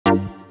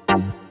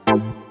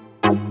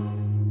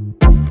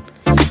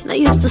I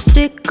used to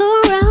stick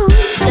around,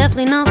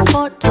 definitely not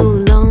for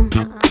too long.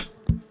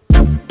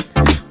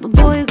 But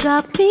boy, you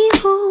got me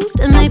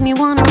hooked and made me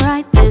wanna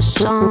write this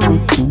song.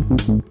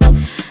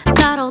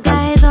 Thought all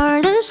guys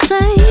are the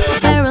same,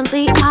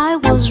 apparently I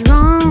was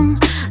wrong.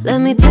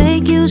 Let me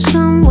take you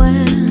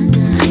somewhere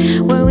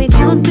where we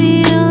could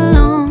be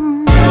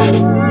alone.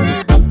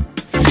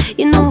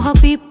 You know how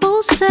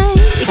people say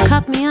it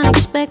caught me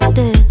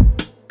unexpected.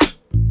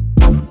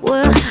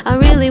 Well, I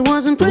really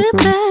wasn't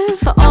prepared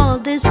for all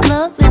of this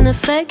love and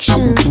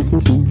affection.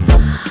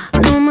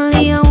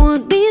 Normally I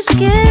would be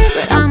scared,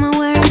 but I'm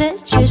aware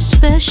that you're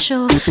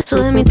special. So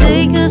let me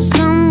take us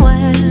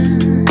somewhere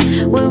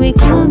where we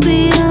could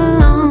be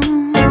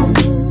alone.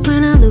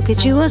 When I look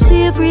at you, I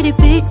see a pretty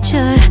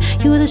picture.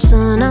 You're the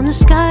sun, I'm the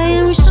sky,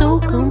 and we're so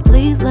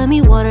complete. Let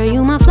me water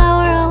you, my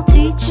flower, I'll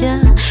teach ya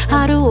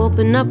how to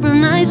open up real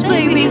nice,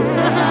 baby.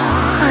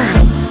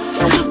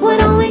 Why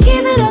don't we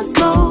give it a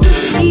go?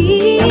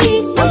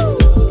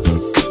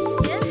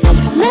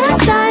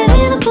 Let's dive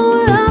in a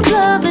pool of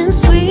love and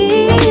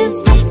sweet.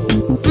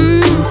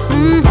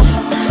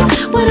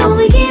 Why don't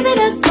we give it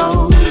a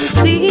go?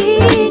 See,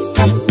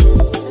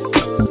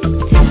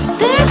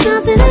 there's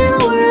nothing in